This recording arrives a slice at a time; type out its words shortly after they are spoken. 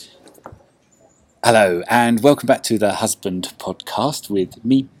Hello, and welcome back to the Husband Podcast with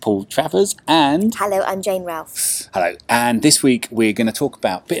me, Paul Travers, and... Hello, I'm Jane Ralph. Hello, and this week we're going to talk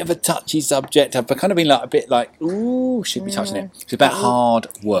about a bit of a touchy subject. I've kind of been a bit like, ooh, should be touching it. It's about hard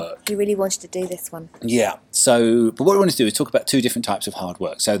work. You really wanted to do this one. Yeah, but what we want to do is talk about two different types of hard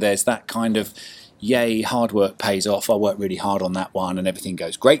work. So there's that kind of, yay, hard work pays off, I work really hard on that one and everything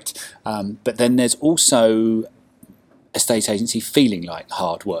goes great. But then there's also estate agency feeling like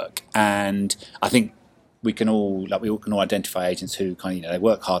hard work, and I think we can all identify agents who kind of they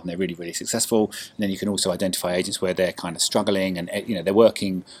work hard and they're really, really successful, and then you can also identify agents where they're kind of struggling and they're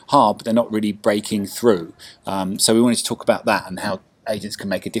working hard but they're not really breaking through. So we wanted to talk about that and how agents can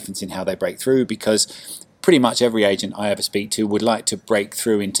make a difference in how they break through, because pretty much every agent I ever speak to would like to break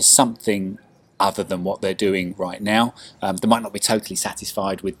through into something other than what they're doing right now. They might not be totally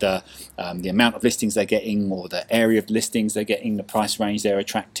satisfied with the amount of listings they're getting, or the area of listings they're getting, the price range they're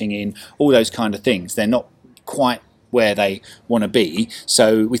attracting in, all those kind of things. They're not quite where they want to be.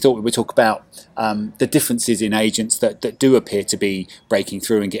 So we thought we would talk about the differences in agents that do appear to be breaking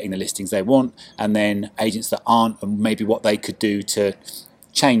through and getting the listings they want, and then agents that aren't, and maybe what they could do to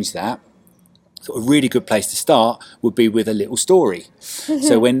change that. So a really good place to start would be with a little story.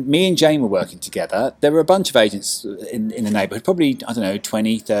 So when me and Jane were working together, there were a bunch of agents in the neighbourhood, probably,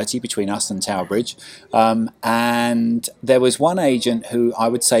 20, 30 between us and Tower Bridge. And there was one agent who I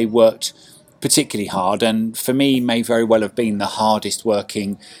would say worked particularly hard, and for me may very well have been the hardest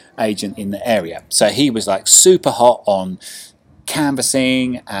working agent in the area. So he was like super hot on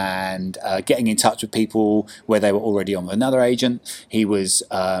canvassing and getting in touch with people where they were already on with another agent. He was,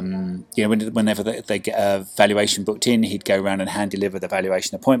 whenever they get a valuation booked in, he'd go around and hand deliver the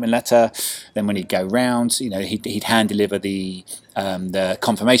valuation appointment letter. Then when he'd go round, he'd hand deliver the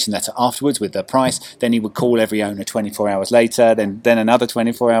confirmation letter afterwards with the price. Then he would call every owner 24 hours later, then another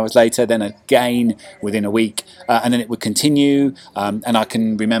 24 hours later, then again within a week, and then it would continue. And I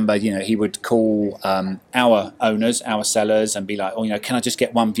can remember, he would call our owners, our sellers, and be like, can I just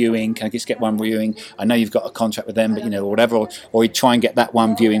get one viewing? Can I just get one viewing? I know you've got a contract with them, but or whatever. Or he'd try and get that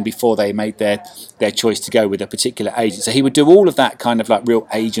one viewing before they made their choice to go with a particular agent. So he would do all of that kind of like real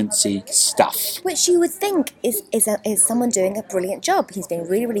agency stuff, which you would think is someone doing a brilliant job. He's being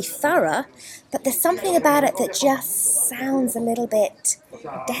really, really thorough, but there's something about it that just sounds a little bit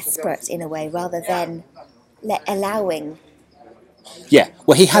desperate in a way, rather than allowing. Yeah,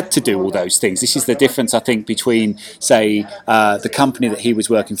 well, he had to do all those things. This is the difference, I think, between, say, the company that he was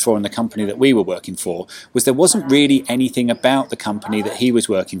working for and the company that we were working for, was there wasn't really anything about the company that he was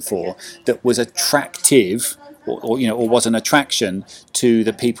working for that was attractive or was an attraction to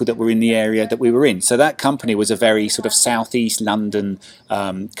the people that were in the area that we were in. So that company was a very sort of southeast London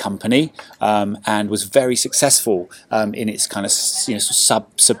company, and was very successful in its kind of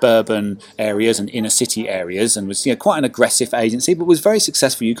suburban areas and inner city areas, and was quite an aggressive agency, but was very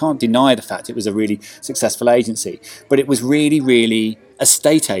successful. You can't deny the fact it was a really successful agency, but it was really, really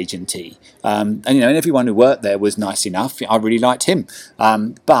estate agency, and everyone who worked there was nice enough. I really liked him,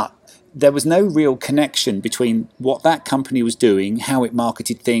 but there was no real connection between what that company was doing, how it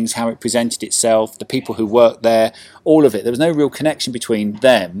marketed things, how it presented itself, the people who worked there, all of it. There was no real connection between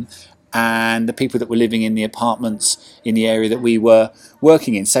them and the people that were living in the apartments in the area that we were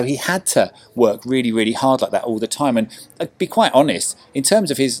working in. So he had to work really, really hard like that all the time. And I'd be quite honest, in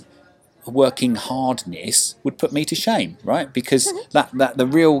terms of his working hardness would put me to shame, right? Because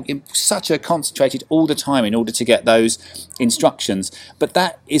such a concentrated all the time in order to get those instructions. But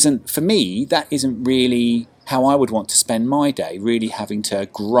that isn't, for me, that isn't really how I would want to spend my day, really having to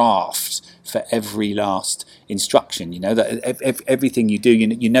graft for every last instruction. That everything you do,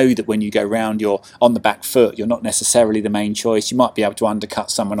 you know that when you go round, you're on the back foot, you're not necessarily the main choice. You might be able to undercut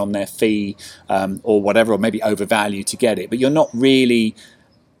someone on their fee or whatever, or maybe overvalue to get it, but you're not really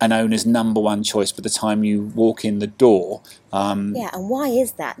an owner's number one choice by the time you walk in the door. And why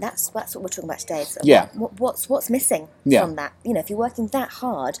is that? That's what we're talking about today. So what's missing from that? If you're working that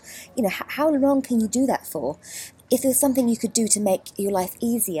hard, how long can you do that for? If there's something you could do to make your life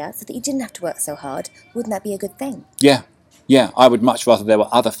easier so that you didn't have to work so hard, wouldn't that be a good thing? Yeah, I would much rather there were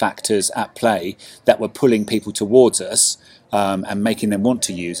other factors at play that were pulling people towards us and making them want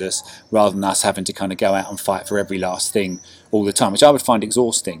to use us, rather than us having to kind of go out and fight for every last thing all the time, which I would find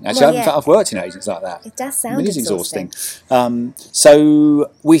exhausting. Actually, I've worked in agents like that. It does sound exhausting.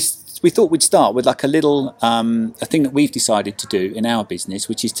 So we thought we'd start with like a little a thing that we've decided to do in our business,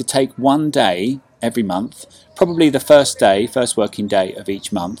 which is to take one day every month, probably the first working day of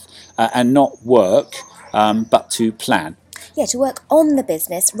each month, and not work, but to plan. Yeah, to work on the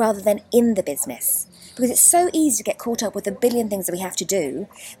business rather than in the business. Because it's so easy to get caught up with a billion things that we have to do,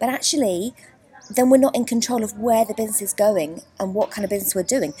 but actually then we're not in control of where the business is going and what kind of business we're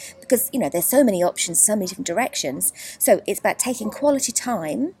doing. Because, there's so many options, so many different directions. So it's about taking quality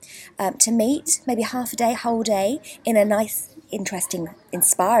time to meet, maybe half a day, whole day, in a nice, interesting,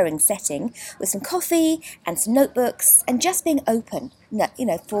 inspiring setting with some coffee and some notebooks and just being open,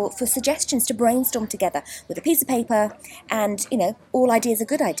 for suggestions to brainstorm together with a piece of paper and, all ideas are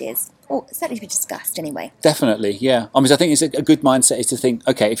good ideas. Or certainly to be discussed anyway. Definitely, yeah. I think it's a good mindset is to think,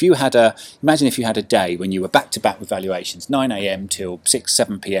 okay, imagine if you had a day when you were back to back with valuations, 9 a.m. till 6,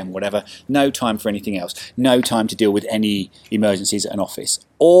 7 p.m, whatever, no time for anything else, no time to deal with any emergencies at an office.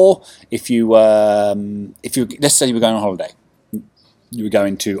 Or if you let's say you were going on holiday, you were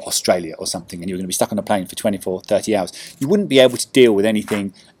going to Australia or something and you were going to be stuck on a plane for 24, 30 hours, you wouldn't be able to deal with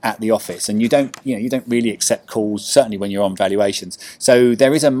anything at the office, and you don't really accept calls, certainly when you're on valuations. So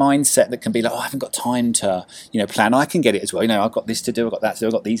there is a mindset that can be like, I haven't got time to plan. I can get it as well. I've got this to do, I've got that to do,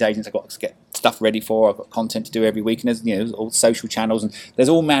 I've got these agents I've got to get stuff ready for, I've got content to do every week, and there's all social channels and there's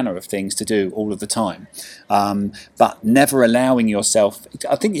all manner of things to do all of the time. But never allowing yourself,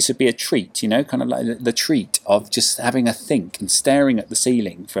 I think it should be a treat, kind of like the treat of just having a think and staring at the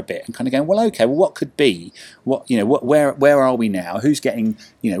ceiling for a bit and kind of going, well, okay, well, what could be, where are we now? Who's getting,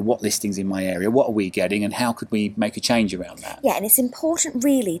 what listings in my area? What are we getting, and how could we make a change around that? Yeah, and it's important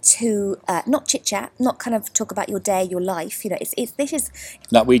really to not chit chat, not kind of talk about your day, your life. This is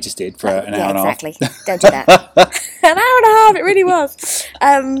like we just did for an hour and a half. Yeah, exactly. Don't do that. An hour and a half. It really was.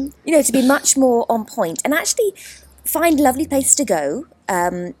 To be much more on point and actually find lovely places to go.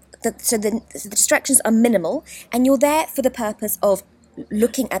 So the distractions are minimal, and you're there for the purpose of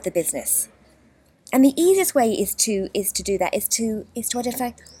looking at the business. And the easiest way is to do that is to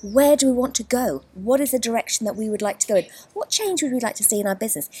identify, where do we want to go? What is the direction that we would like to go in? What change would we like to see in our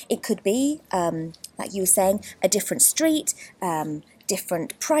business? It could be, like you were saying, a different street,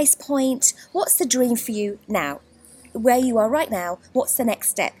 different price point. What's the dream for you now? Where you are right now, what's the next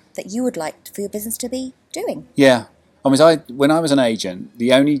step that you would like for your business to be doing? Yeah. When I was an agent,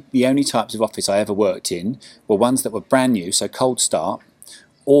 the only types of office I ever worked in were ones that were brand new, so cold start,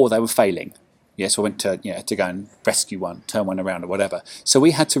 or they were failing. Yes, I went to go and rescue one, turn one around or whatever. So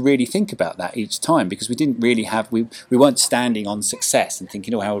we had to really think about that each time, because we didn't really have, we weren't standing on success and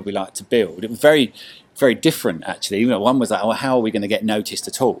thinking, how would we like to build? It was very, very different actually. One was like, how are we going to get noticed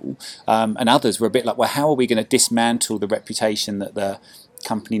at all? And others were a bit like, how are we going to dismantle the reputation that the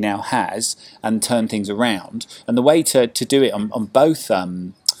company now has and turn things around? And the way to do it on both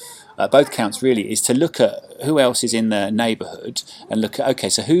counts really is to look at who else is in the neighbourhood and look at, okay,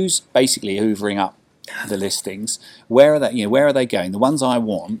 so who's basically hoovering up the listings, where are they going, the ones I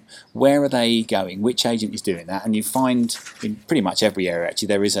want, where are they going, which agent is doing that? And you find in pretty much every area actually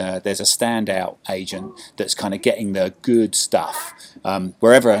there's a standout agent that's kind of getting the good stuff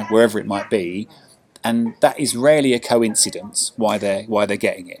wherever it might be, and that is rarely a coincidence why they're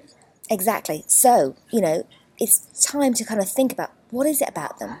getting it. Exactly. So it's time to kind of think about, what is it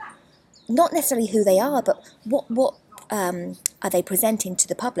about them? Not necessarily who they are, but what are they presenting to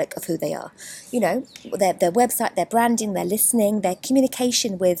the public of who they are? Their website, their branding, their listening, their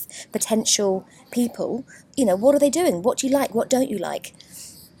communication with potential people. What are they doing? What do you like? What don't you like?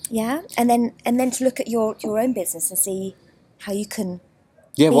 Yeah, and then to look at your own business and see how you can.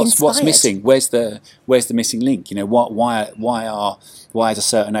 Yeah, what's missing? Where's the missing link? Why is a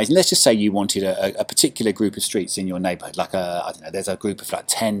certain agent? Let's just say you wanted a particular group of streets in your neighbourhood, like there's a group of like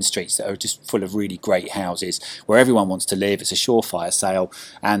 10 streets that are just full of really great houses where everyone wants to live. It's a surefire sale,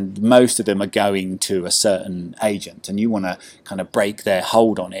 and most of them are going to a certain agent, and you want to kind of break their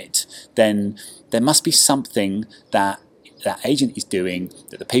hold on it. Then there must be something that agent is doing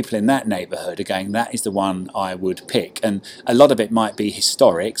that the people in that neighbourhood are going, that is the one I would pick. And a lot of it might be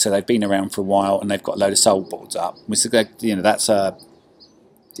historic, so they've been around for a while and they've got a load of sold boards up. That's for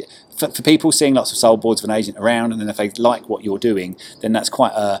people seeing lots of sold boards of an agent around, and then if they like what you're doing, then that's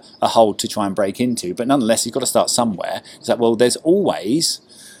quite a hold to try and break into. But nonetheless, you've got to start somewhere. It's like, well, there's always,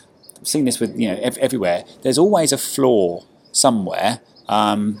 I've seen this with everywhere, there's always a flaw somewhere.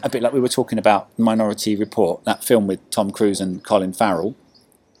 A bit like we were talking about Minority Report, that film with Tom Cruise and Colin Farrell,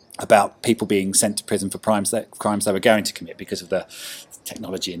 about people being sent to prison for crimes they were going to commit because of the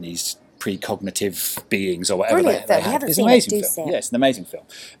technology in these precognitive beings or whatever. Brilliant they film. have. It's an amazing film. Yeah, it's an amazing film.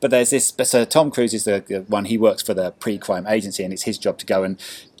 But there's this. So Tom Cruise is the one. He works for the pre-crime agency, and it's his job to go and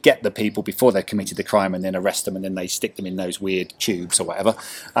get the people before they've committed the crime and then arrest them, and then they stick them in those weird tubes or whatever.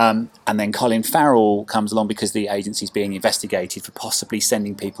 And then Colin Farrell comes along because the agency's being investigated for possibly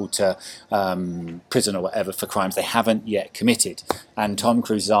sending people to prison or whatever for crimes they haven't yet committed. And Tom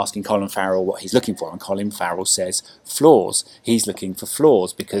Cruise is asking Colin Farrell what he's looking for, and Colin Farrell says flaws. He's looking for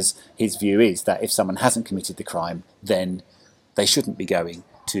flaws because his view is that if someone hasn't committed the crime, then they shouldn't be going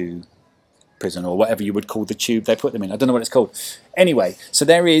to prison or whatever you would call the tube they put them in. I don't know what it's called. Anyway, so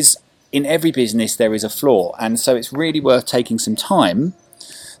there is, in every business there is a flaw, and so it's really worth taking some time.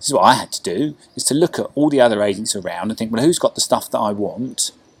 This is what I had to do, is to look at all the other agents around and think, well, who's got the stuff that I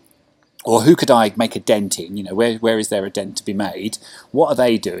want? Or who could I make a dent in? You know, where is there a dent to be made? What are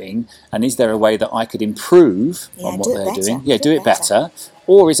they doing? And is there a way that I could improve on what they're doing? Yeah, do it better.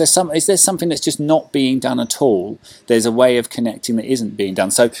 Or is there something that's just not being done at all? There's a way of connecting that isn't being done.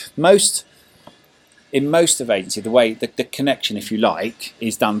 So in most of agency, the way the connection, if you like,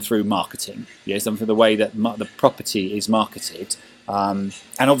 is done through marketing. Yeah, it's done through the way that the property is marketed. And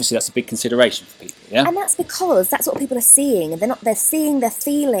obviously that's a big consideration for people, yeah? And that's because that's what people are seeing. And they're seeing, they're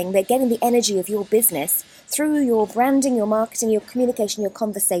feeling, they're getting the energy of your business through your branding, your marketing, your communication, your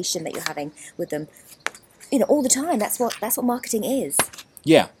conversation that you're having with them. You know, all the time. That's what marketing is.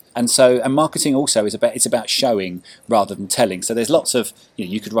 Yeah. And marketing also is about showing rather than telling. So there's lots of,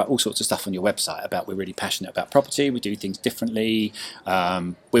 you could write all sorts of stuff on your website about we're really passionate about property, we do things differently,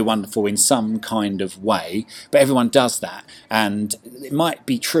 we're wonderful in some kind of way, but everyone does that. And it might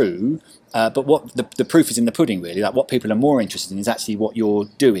be true, but what the proof is in the pudding, really. Like, what people are more interested in is actually what you're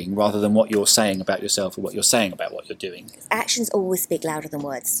doing rather than what you're saying about yourself or what you're saying about what you're doing. Actions always speak louder than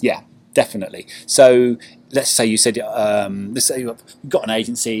words. Yeah. Definitely. So let's say you said, let's say you've got an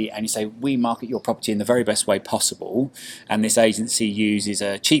agency and you say, we market your property in the very best way possible, and this agency uses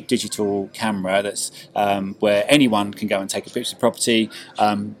a cheap digital camera that's where anyone can go and take a picture of the property.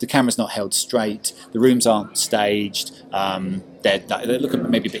 The camera's not held straight, the rooms aren't staged, they're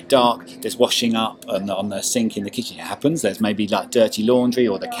looking maybe a bit dark, there's washing up on the sink in the kitchen. It happens. There's maybe like dirty laundry,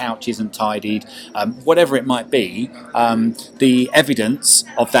 or the couch isn't tidied, whatever it might be. The evidence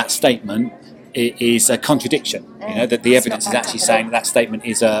of that statement is a contradiction. That the evidence is actually saying that statement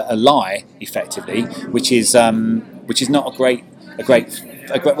is a lie, effectively, which is not a great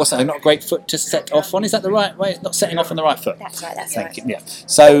not a great foot to set off on. Is that the right way? It's not setting off on the right foot. That's right. Thank you. Yeah.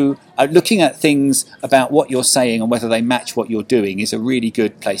 So looking at things about what you're saying and whether they match what you're doing is a really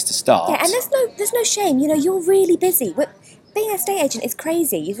good place to start. Yeah, and there's no shame. You're really busy. Being an estate agent is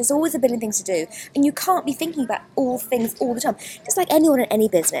crazy. There's always a billion things to do, and you can't be thinking about all things all the time. Just like anyone in any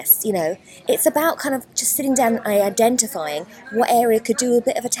business, it's about kind of just sitting down and identifying what area could do a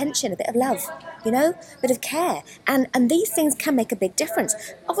bit of attention, a bit of love, a bit of care. And these things can make a big difference.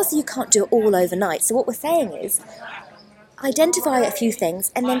 Obviously, you can't do it all overnight. So what we're saying is identify a few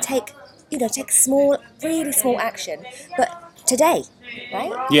things and then take small, really small action, but today,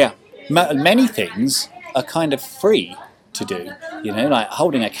 right? Yeah. Many things are kind of free to do, like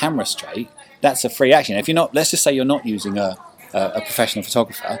holding a camera straight. That's a free action. If you're not, let's just say you're not using a professional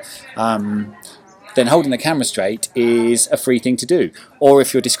photographer, then holding the camera straight is a free thing to do. Or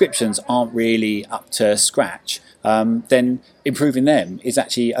if your descriptions aren't really up to scratch, then improving them is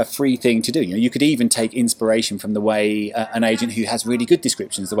actually a free thing to do. You could even take inspiration from the way an agent who has really good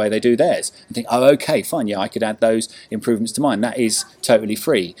descriptions, the way they do theirs, and think, oh, okay, fine, yeah, I could add those improvements to mine. That is totally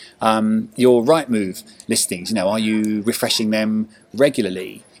free. Your Rightmove listings, are you refreshing them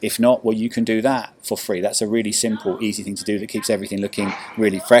regularly? If not, well, you can do that for free. That's a really simple, easy thing to do that keeps everything looking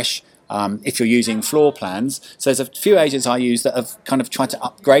really fresh. If you're using floor plans, so there's a few agents I use that have kind of tried to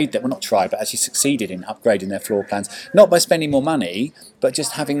upgrade that, well, not tried, but actually succeeded in upgrading their floor plans, not by spending more money, but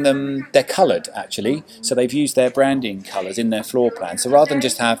just having them, they're coloured actually, so they've used their branding colours in their floor plan. So rather than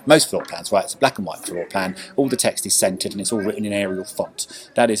just have most floor plans, right, it's a black and white floor plan, all the text is centred and it's all written in Arial font.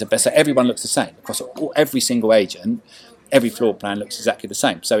 That is a best, so everyone looks the same across every single agent. Every floor plan looks exactly the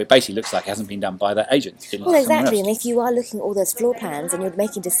same. So it basically looks like it hasn't been done by that agent. Well, exactly. And if you are looking at all those floor plans and you're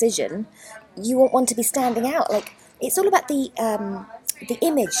making a decision, you won't want to be standing out. Like, it's all about the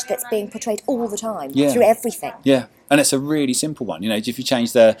image that's being portrayed all the time through everything. Yeah. And it's a really simple one. If you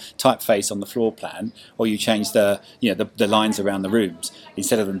change the typeface on the floor plan, or you change the lines around the rooms,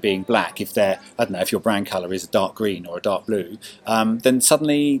 instead of them being black, if they're, I don't know, if your brand colour is a dark green or a dark blue, then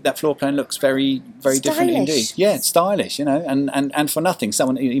suddenly that floor plan looks very, very different indeed. Yeah, it's stylish, and for nothing.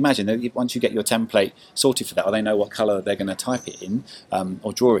 Someone, imagine that once you get your template sorted for that, or they know what colour they're going to type it in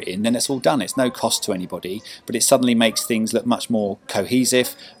or draw it in, then it's all done. It's no cost to anybody, but it suddenly makes things look much more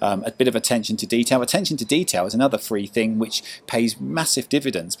cohesive. A bit of attention to detail. Attention to detail is another free story thing, which pays massive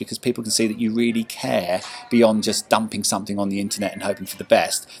dividends because people can see that you really care beyond just dumping something on the internet and hoping for the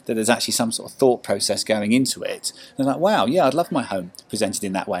best, that there's actually some sort of thought process going into it. And they're like, wow, yeah, I'd love my home presented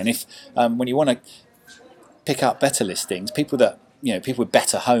in that way. And if when you want to pick up better listings, people with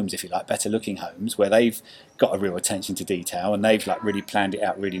better homes, if you like, better looking homes, where they've got a real attention to detail and they've like really planned it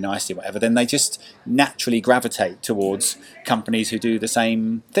out really nicely, whatever, then they just naturally gravitate towards companies who do the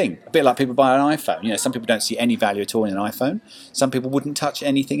same thing. A bit like people buy an iPhone. Some people don't see any value at all in an iPhone. Some people wouldn't touch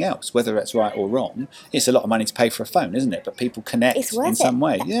anything else, whether that's right or wrong. It's a lot of money to pay for a phone, isn't it? But people connect in some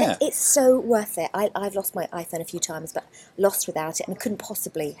way. Yeah, it's so worth it. I've lost my iPhone a few times, but lost without it and couldn't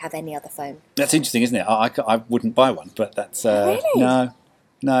possibly have any other phone. That's interesting, isn't it? I wouldn't buy one, but that's really?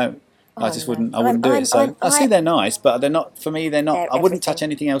 No. I just wouldn't. I wouldn't do it. So I see they're nice, but they're not for me. They're not. I wouldn't touch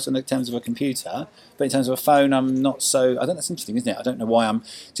anything else in terms of a computer. But in terms of a phone, I'm not so. I think that's interesting, isn't it? I don't know why I'm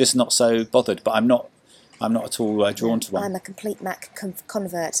just not so bothered. But I'm not at all drawn to one. I'm a complete Mac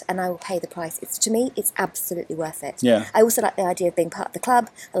convert, and I will pay the price. To me, it's absolutely worth it. Yeah. I also like the idea of being part of the club.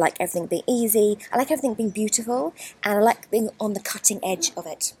 I like everything being easy. I like everything being beautiful, and I like being on the cutting edge of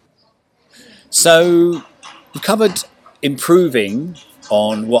it. So we've covered improving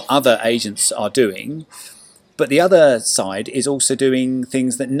on what other agents are doing, but the other side is also doing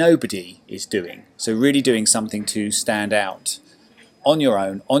things that nobody is doing. So really doing something to stand out on your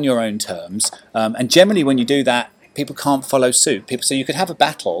own terms. And generally when you do that, people can't follow suit. So you could have a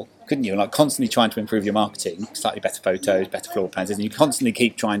battle, couldn't you? Like constantly trying to improve your marketing, slightly better photos, better floor plans, and you constantly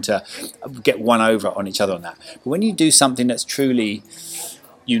keep trying to get one over on each other on that. But when you do something that's truly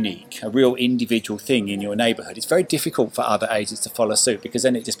unique, a real individual thing in your neighbourhood, it's very difficult for other agents to follow suit, because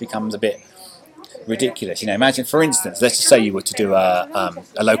then it just becomes a bit ridiculous. Imagine, for instance, let's just say you were to do a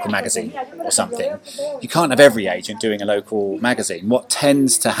local magazine or something. You can't have every agent doing a local magazine. What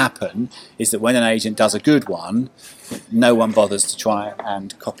tends to happen is that when an agent does a good one, no one bothers to try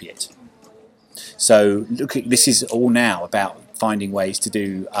and copy it. So this is all now about finding ways to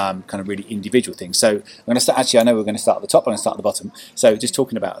do kind of really individual things. So I'm going to start, actually I know we're going to start at the top, I'm going to start at the bottom. So just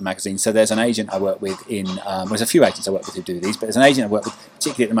talking about a magazine, so there's an agent I work with there's a few agents I work with who do these, but there's an agent I work with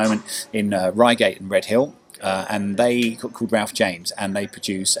particularly at the moment in Reigate and Redhill, and they called Ralph James, and they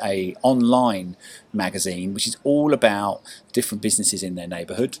produce a online magazine which is all about different businesses in their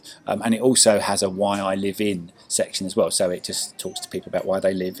neighbourhood, and it also has a Why I Live In section as well, so it just talks to people about why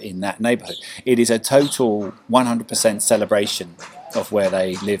they live in that neighbourhood. It is a total 100% celebration of where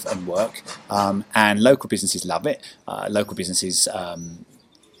they live and work, and local businesses love it. Local businesses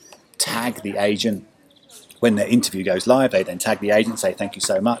tag the agent. When the interview goes live, they then tag the agent and say thank you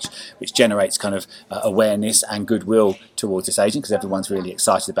so much, which generates kind of awareness and goodwill towards this agent, because everyone's really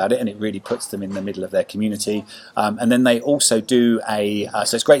excited about it, and it really puts them in the middle of their community. And then they also do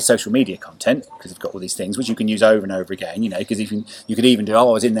so it's great social media content, because they've got all these things which you can use over and over again, because you could even do, I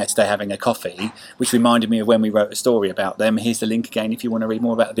was in there today having a coffee, which reminded me of when we wrote a story about them. Here's the link again if you want to read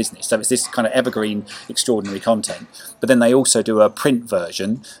more about the business. So it's this kind of evergreen, extraordinary content. But then they also do a print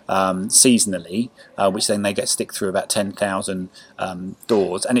version seasonally, which then they get stick through about 10,000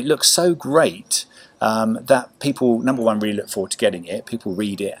 doors, and it looks so great that people, number one, really look forward to getting it. People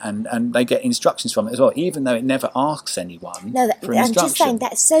read it, and they get instructions from it as well, even though it never asks anyone for instruction. I'm just saying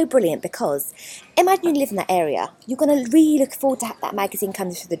that's so brilliant, because imagine you live in that area, you're going to really look forward to have that magazine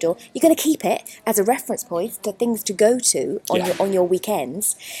coming through the door. You're going to keep it as a reference point to things to go to on your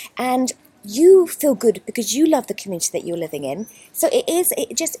weekends, and you feel good because you love the community that you're living in. So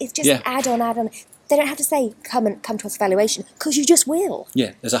it's just add on. They don't have to say come to us for valuation, because you just will.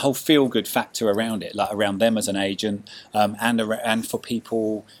 Yeah, there's a whole feel-good factor around it, like around them as an agent, and for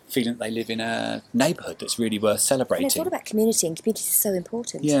people feeling that they live in a neighbourhood that's really worth celebrating. And it's all about community, and community is so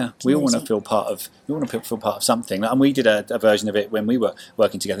important. Yeah, we all want to feel part of. We want to feel part of something, and we did a version of it when we were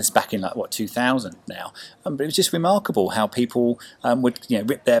working together. It's back in 2000 now, but it was just remarkable how people would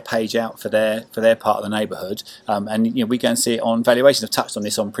rip their page out for their part of the neighbourhood, and we go and see it on valuations. I've touched on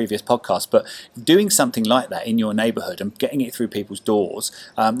this on previous podcasts, but doing something like that in your neighbourhood and getting it through people's doors.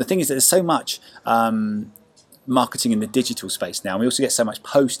 The thing is that there's so much marketing in the digital space now, and we also get so much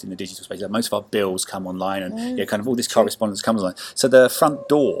post in the digital space. Like most of our bills come online, and kind of all this correspondence comes online. So the front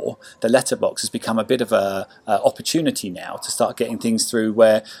door, the letterbox, has become a bit of a opportunity now to start getting things through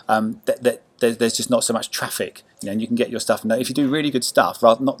where there's just not so much traffic and you can get your stuff. And if you do really good stuff,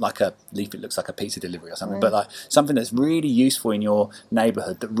 rather not like a leaflet looks like a pizza delivery or something, but like something that's really useful in your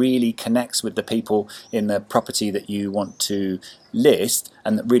neighbourhood that really connects with the people in the property that you want to list,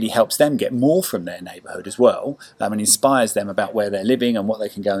 and that really helps them get more from their neighbourhood as well, and inspires them about where they're living and what they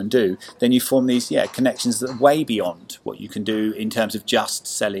can go and do, then you form these connections that are way beyond what you can do in terms of just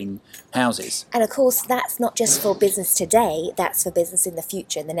selling houses. And of course, that's not just for business today, that's for business in the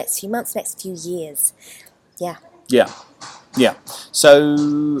future, in the next few months, next few years. Yeah.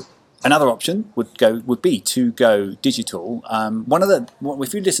 So another option would be to go digital.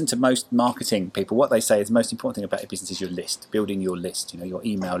 If you listen to most marketing people, what they say is the most important thing about your business is your list, building your list, your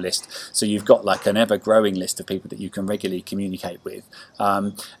email list. So you've got like an ever-growing list of people that you can regularly communicate with.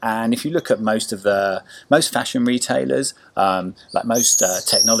 And if you look at most fashion retailers, like most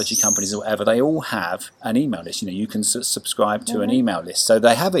technology companies or whatever, they all have an email list. You can subscribe to an email list. So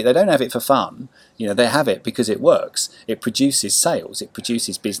they have it. They don't have it for fun. They have it because it works. It produces sales. It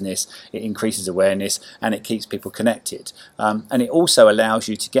produces business. It increases awareness, and it keeps people connected. And it also allows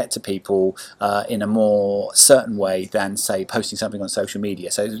you to get to people in a more certain way than, say, posting something on social media.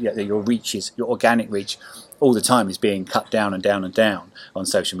 So your organic reach all the time is being cut down and down and down on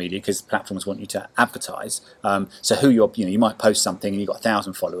social media because platforms want you to advertise. So you might post something and you've got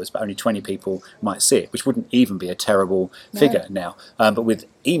 1,000 followers, but only 20 people might see it, which wouldn't even be a terrible figure now. But with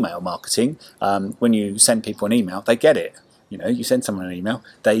email marketing, when you send people an email, they get it. You send someone an email,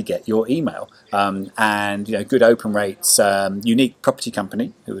 they get your email. And good open rates, Unique Property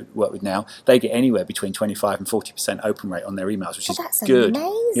Company, who we work with now, they get anywhere between 25 and 40% open rate on their emails, which is good. That's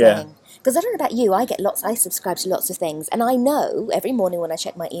amazing. Yeah. Because I don't know about you, I subscribe to lots of things, and I know every morning when I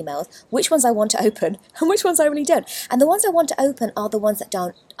check my emails which ones I want to open and which ones I really don't. And the ones I want to open are the ones that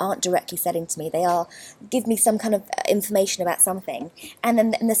aren't directly selling to me. They give me some kind of information about something, and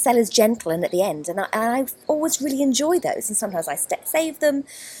then the seller's gentle and at the end. And I always really enjoy those, and sometimes I save them.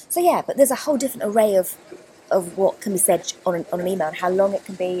 So yeah, but there's a whole different array of what can be said on an email and how long it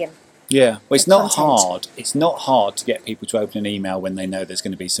can be. And yeah, well, it's not hard. It's not hard to get people to open an email when they know there's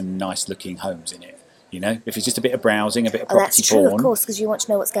going to be some nice-looking homes in it. If it's just a bit of browsing, a bit of property porn. That's true, of course, because you want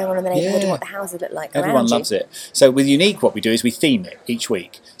to know what's going on in the neighbourhood and what the houses look like around you. Everyone loves it. So with Unique, what we do is we theme it each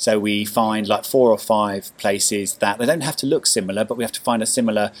week. So we find like 4 or 5 places that they don't have to look similar, but we have to find a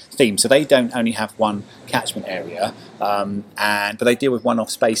similar theme. So they don't only have one catchment area, but they deal with one-off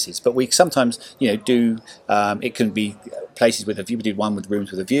spaces. But we sometimes, do. It can be places with a view. We did one with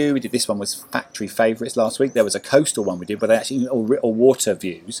rooms with a view. We did this one was factory favourites last week. There was a coastal one we did, but they actually all water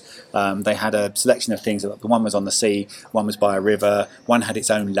views. They had a selection of things. One was on the sea, one was by a river, one had its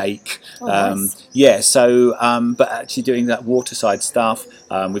own lake. Nice. But actually doing that waterside stuff.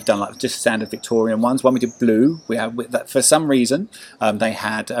 We've done like just standard Victorian ones. One we did blue. We had that for some reason they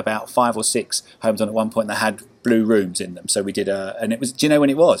had about 5 or 6 homes on at one point that had blue rooms in them. So we did and it was. Do you know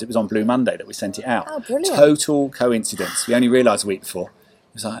when it was? It was on Blue Monday that we sent it out. Oh, brilliant! Total coincidence. We only realised a week before.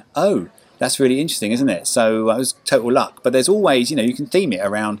 It was like, oh, that's really interesting, isn't it? So it was total luck. But there's always, you can theme it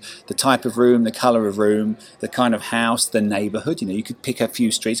around the type of room, the colour of room, the kind of house, the neighbourhood. You could pick a few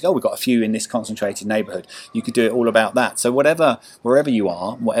streets. Oh, we've got a few in this concentrated neighbourhood. You could do it all about that. So wherever you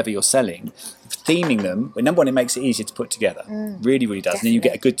are, whatever you're selling, theming them. Number one, it makes it easier to put together. Really, really does. Definitely. And then you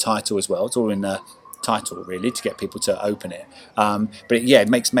get a good title as well. It's all in the title really to get people to open it. It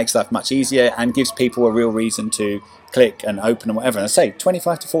makes life much easier and gives people a real reason to click and open and whatever. And I say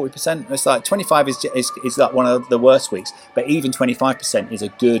 25 to 40%. It's like 25 is like one of the worst weeks, but even 25% is a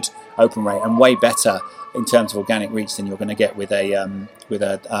good open rate and way better in terms of organic reach than you're going to get with a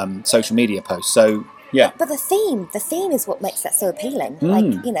social media post. So yeah. But the theme is what makes that so appealing.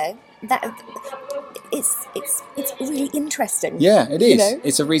 That it's really interesting. Yeah, it is.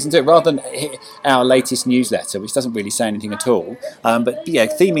 It's a reason to do it rather than our latest newsletter, which doesn't really say anything at all. But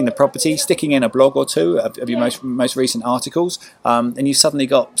theming the property, sticking in a blog or two of your most recent articles, and you've suddenly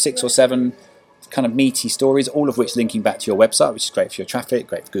got 6 or 7 kind of meaty stories, all of which linking back to your website, which is great for your traffic,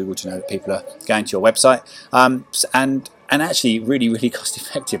 great for Google to know that people are going to your website, and actually really, really cost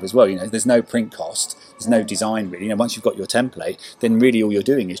effective as well. There's no print cost, there's no design really. Once you've got your template, then really all you're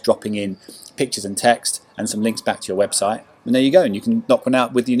doing is dropping in pictures and text and some links back to your website, and there you go. And you can knock one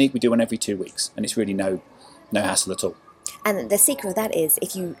out. With Unique, we do one every 2 weeks, and it's really no hassle at all. And the secret of that is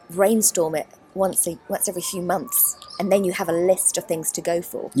if you brainstorm it once every few months, and then you have a list of things to go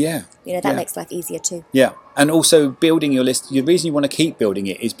for. Yeah. That makes life easier too. Yeah. And also building your list, the reason you want to keep building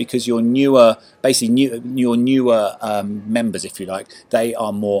it is because your newer members, if you like, they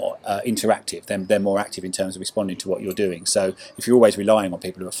are more interactive. They're more active in terms of responding to what you're doing. So if you're always relying on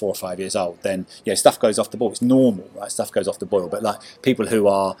people who are 4 or 5 years old, then stuff goes off the boil. It's normal, right? Stuff goes off the boil. But like people who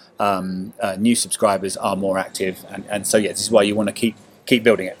are new subscribers are more active, and so this is why you want to keep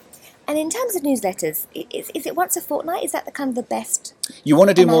building it. And in terms of newsletters, is it once a fortnight? Is that the kind of the best? You want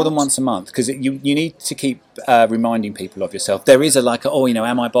to do more than once a month, because you need to keep reminding people of yourself. There is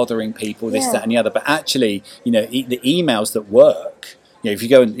am I bothering people, this, that and the other. But actually, the emails that work, if you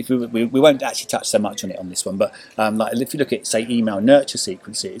go, we won't actually touch so much on it on this one, but if you look at, say, email nurture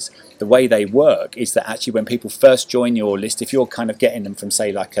sequences, the way they work is that actually when people first join your list, if you're kind of getting them from,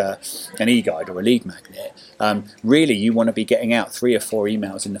 say, like an e-guide or a lead magnet, really you want to be getting out 3 or 4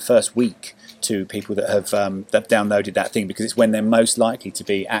 emails in the first week to people that have downloaded that thing, because it's when they're most likely to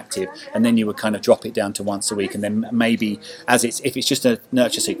be active. And then you would kind of drop it down to once a week, and then maybe if it's just a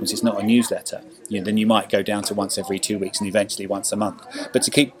nurture sequence, it's not a newsletter, then you might go down to once every 2 weeks and eventually once a month. But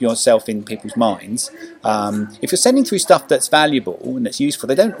to keep yourself in people's minds, if you're sending through stuff that's valuable and that's useful,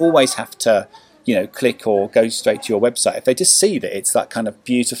 they don't always have to click or go straight to your website. If they just see that it's that kind of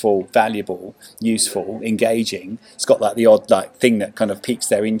beautiful, valuable, useful, engaging, it's got like the odd thing that kind of piques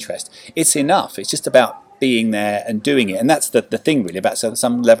their interest, it's enough. It's just about being there and doing it, and that's the thing really, about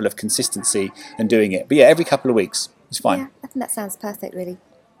some level of consistency and doing it. But every couple of weeks is fine. Yeah, I think that sounds perfect, really.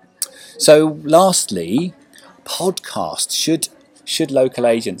 So lastly, podcast. Should local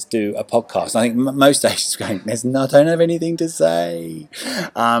agents do a podcast? I think most agents are going, I don't have anything to say.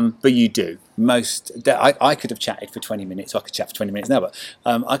 But you do. I could have chatted for 20 minutes. I could chat for 20 minutes now, but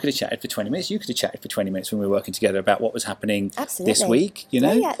I could have chatted for 20 minutes. You could have chatted for 20 minutes when we were working together about what was happening this week,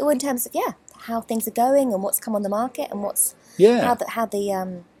 Yeah, well, in terms of, how things are going and what's come on the market and how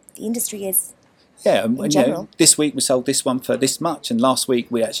the industry is. Yeah, and this week we sold this one for this much, and last week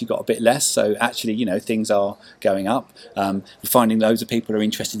we actually got a bit less. So actually, things are going up. We're finding loads of people are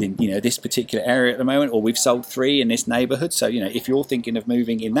interested in this particular area at the moment, or we've sold 3 in this neighbourhood. So if you're thinking of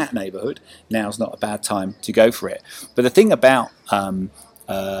moving in that neighbourhood, now's not a bad time to go for it. But the thing about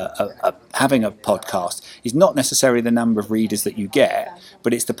having a podcast is not necessarily the number of readers that you get,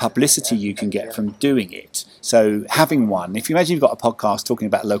 but it's the publicity you can get from doing it. So having one, if you imagine you've got a podcast talking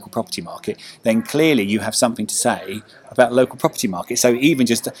about the local property market, then clearly you have something to say about the local property market. So even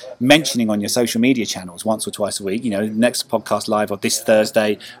just mentioning on your social media channels once or twice a week, next podcast live on this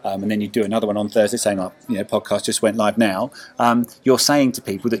Thursday, and then you do another one on Thursday saying, podcast just went live now. You're saying to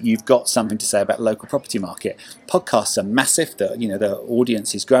people that you've got something to say about the local property market. Podcasts are massive. The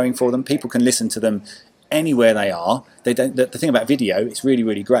audience is growing for them. People can listen to them anywhere they are. They don't. The thing about video, it's really,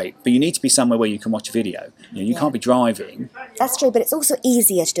 really great, but you need to be somewhere where you can watch a video. You can't be driving. That's true, but it's also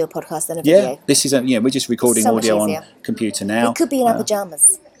easier to do a podcast than a video. Yeah, this is we're just recording audio on computer now. We could be in our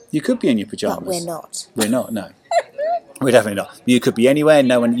pajamas. You could be in your pajamas. But we're not. We're not. No. We're definitely not. You could be anywhere.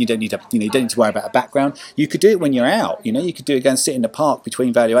 No one. You don't need to. You don't need to worry about a background. You could do it when you're out. You could do it. Go and sit in the park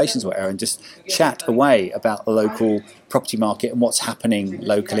between valuations or whatever, and just chat away about the local property market and what's happening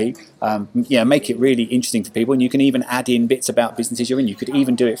locally. Make it really interesting for people, and you can even add in bits about businesses you're in. You could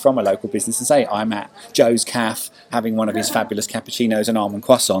even do it from a local business and say, I'm at Joe's Cafe having one of his fabulous cappuccinos and almond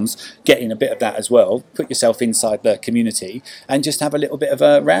croissants, getting a bit of that as well. Put yourself inside the community and just have a little bit of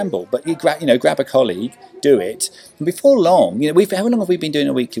a ramble. But you grab a colleague, do it, and before long, how long have we been doing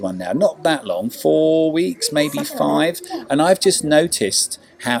a weekly one now? Not that long, 4 weeks, maybe 5, and I've just noticed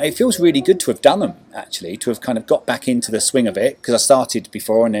how it feels really good to have done them, actually, to have kind of got back into the swing of it, because I started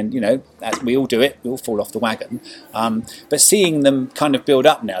before, and then, as we all do it, we all fall off the wagon. But seeing them kind of build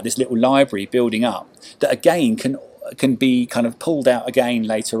up now, this little library building up, that again can be kind of pulled out again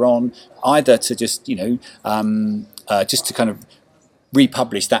later on, either to just, just to kind of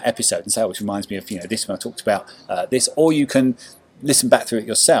republish that episode and say, which reminds me of, this when I talked about this, or you can listen back through it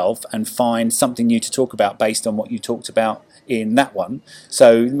yourself and find something new to talk about based on what you talked about in that one.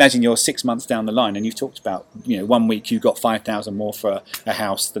 So imagine you're 6 months down the line and you've talked about, 1 week you got 5,000 more for a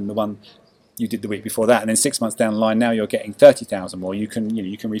house than the one you did the week before that, and then 6 months down the line now you're getting 30,000 more. You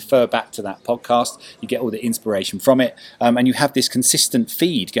can refer back to that podcast, you get all the inspiration from it, and you have this consistent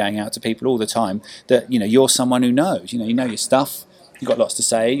feed going out to people all the time that you're someone who knows, you know your stuff, you've got lots to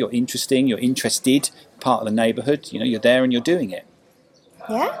say, you're interesting, you're interested, part of the neighbourhood, you're there and you're doing it.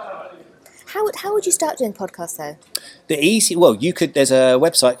 Yeah. How would you start doing podcasts though? There's a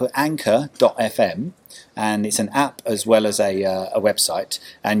website called Anchor.fm, and it's an app as well as a website,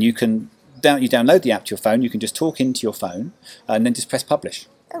 and you download the app to your phone. You can just talk into your phone and then just press publish.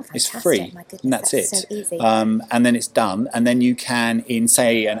 Oh, fantastic. It's free. My goodness, and that's it. So easy. And then it's done. And then you can, in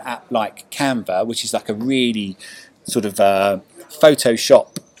say an app like Canva, which is like a really sort of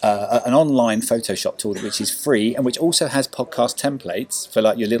Photoshop, an online Photoshop tool which is free and which also has podcast templates for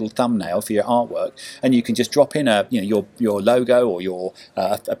like your little thumbnail for your artwork, and you can just drop in your logo or your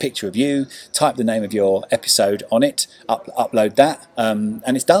a picture of you, type the name of your episode on it, upload that,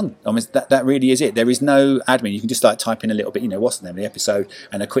 and it's done. I mean, that really is it. There is no admin. You can just like type in a little bit, what's the name of the episode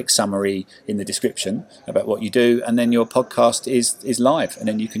and a quick summary in the description about what you do, and then your podcast is live, and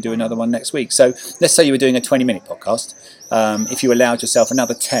then you can do another one next week. So let's say you were doing a 20-minute podcast. If you allowed yourself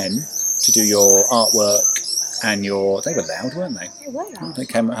another 10 to do your artwork and they were loud, weren't they? They were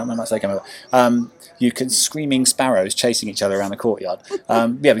loud. How much they came over. You can screaming sparrows chasing each other around the courtyard.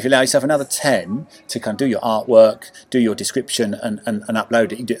 But if you allow yourself another 10 to kind of do your artwork, do your description and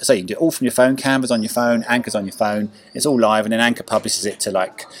upload it, you can do it all from your phone. Canva's on your phone, Anchor's on your phone. It's all live, and then Anchor publishes it to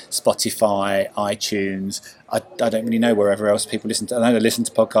like Spotify, iTunes. I don't really know wherever else people listen to. I know they listen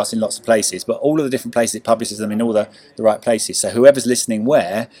to podcasts in lots of places, but all of the different places it publishes them in all the right places. So whoever's listening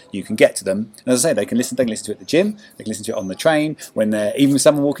where, you can get to them. And as I say, they can listen to it at the gym, they can listen to it on the train, even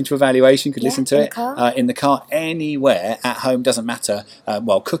someone walking to evaluation could listen to it. In the car, anywhere, at home, doesn't matter.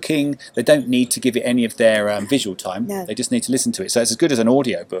 While cooking, they don't need to give it any of their visual time. No. They just need to listen to it. So it's as good as an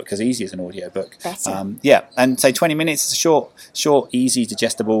audio book, as easy as an audio book. Better. And say 20 minutes is a short, easy,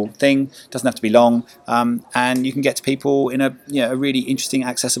 digestible thing. Doesn't have to be long. And you can get to people in a really interesting,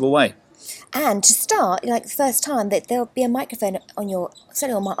 accessible way. And to start, like the first time, that there'll be a microphone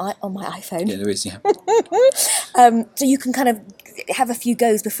certainly on my iPhone. Yeah, there is. Yeah. So you can kind of have a few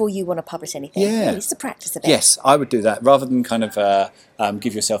goes before you want to publish anything. Yeah. Really, just to practice a bit. Yes, I would do that rather than kind of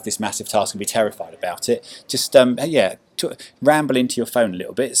give yourself this massive task and be terrified about it. Just ramble into your phone a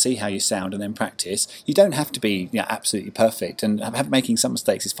little bit, see how you sound, and then practice. You don't have to be absolutely perfect, and making some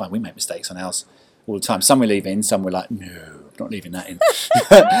mistakes is fine. We make mistakes on ours all the time. Some we leave in, some we're like, no, I'm not leaving that in.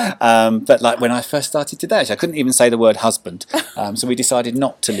 But like when I first started today, I couldn't even say the word husband, so we decided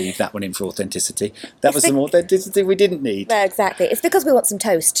not to leave that one in for authenticity. That was some authenticity we didn't need. No, exactly. It's because we want some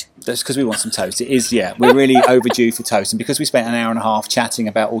toast. That's because we want some toast. It is, we're really overdue for toast, and because we spent an hour and a half chatting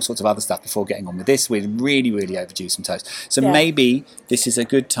about all sorts of other stuff before getting on with this, we're really, really overdue some toast. So maybe this is a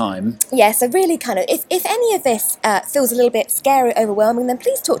good time. Yeah, so really kind of, if any of this feels a little bit scary, overwhelming, then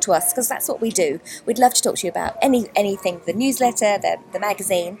please talk to us, because that's what we do. We'd love to talk to you about anything, the newsletter, the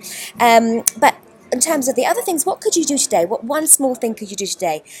magazine. But in terms of the other things, what could you do today? What one small thing could you do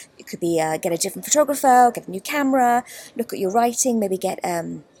today? It could be get a different photographer, get a new camera, look at your writing, maybe get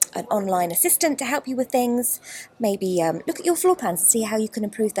an online assistant to help you with things, maybe look at your floor plans and see how you can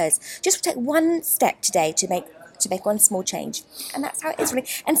improve those. Just take one step today to make one small change, and that's how it is really.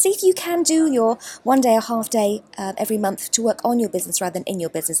 And see if you can do your one day or half day every month to work on your business rather than in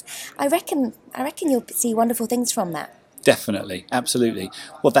your business. I reckon you'll see wonderful things from that. Definitely, absolutely.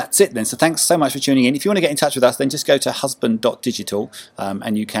 Well, that's it then. So thanks so much for tuning in. If you want to get in touch with us, then just go to husband.digital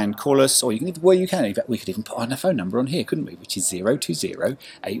and you can call us, or we could even put on a phone number on here, couldn't we? Which is 020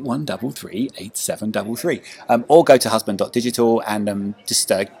 8133 8733. Or go to husband.digital and just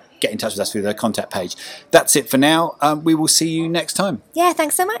get in touch with us through the contact page. That's it for now. We will see you next time. Yeah,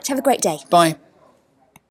 thanks so much. Have a great day. Bye.